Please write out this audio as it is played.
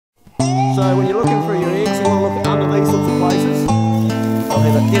So when you're looking for your eggs, you want to look under these sorts of places. Oh,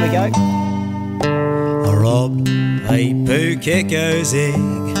 here we go. I robbed a pukekko's egg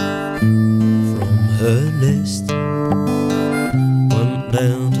from her nest. Went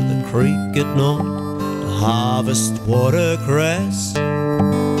down to the creek at night to harvest watercress.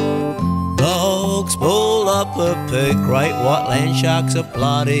 Dogs pulled up a pig, great white land shark's a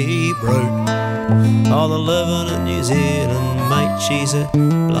bloody brute. Oh, the living in New Zealand, mate, she's a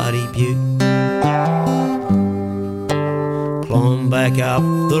bloody beaut. Climb back up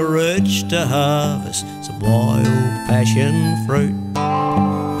the ridge to harvest some wild passion fruit.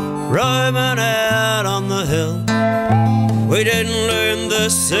 Roaming out on the hill, we didn't learn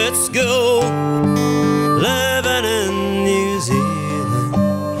this at school. Living in New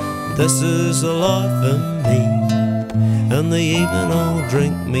Zealand, this is the life of me. In the evening I'll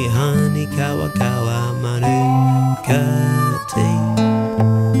drink me honey kawa kawa manuka tea.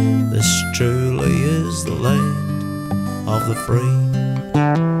 This truly is the land of the free.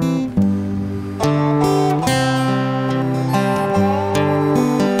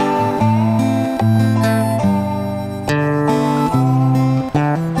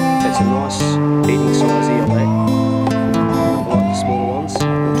 That's a nice eating size here, that. I like the smaller ones,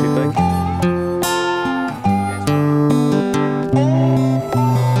 not too big.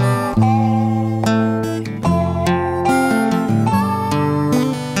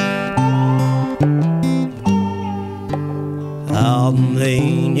 Out in the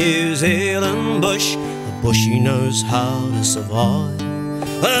New Zealand bush, the bushy knows how to survive.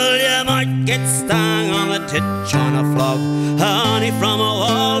 Well, you might get stung on the tit trying to flog honey from a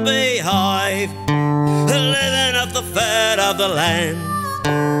wild beehive. Living off the fat of the land,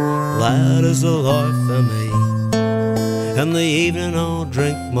 that is the life for me. In the evening I'll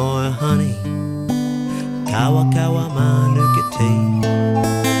drink my honey kawa kawa manuka tea.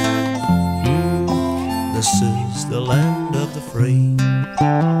 This is the land of the free.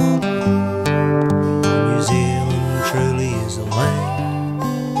 New Zealand truly is the land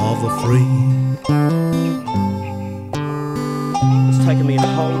of the free. It's taken me a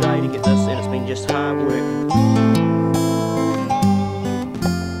whole day to get this, and it's been just hard work.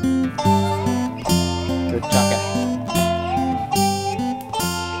 Good tucker.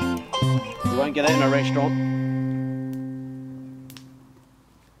 You won't get that in a restaurant.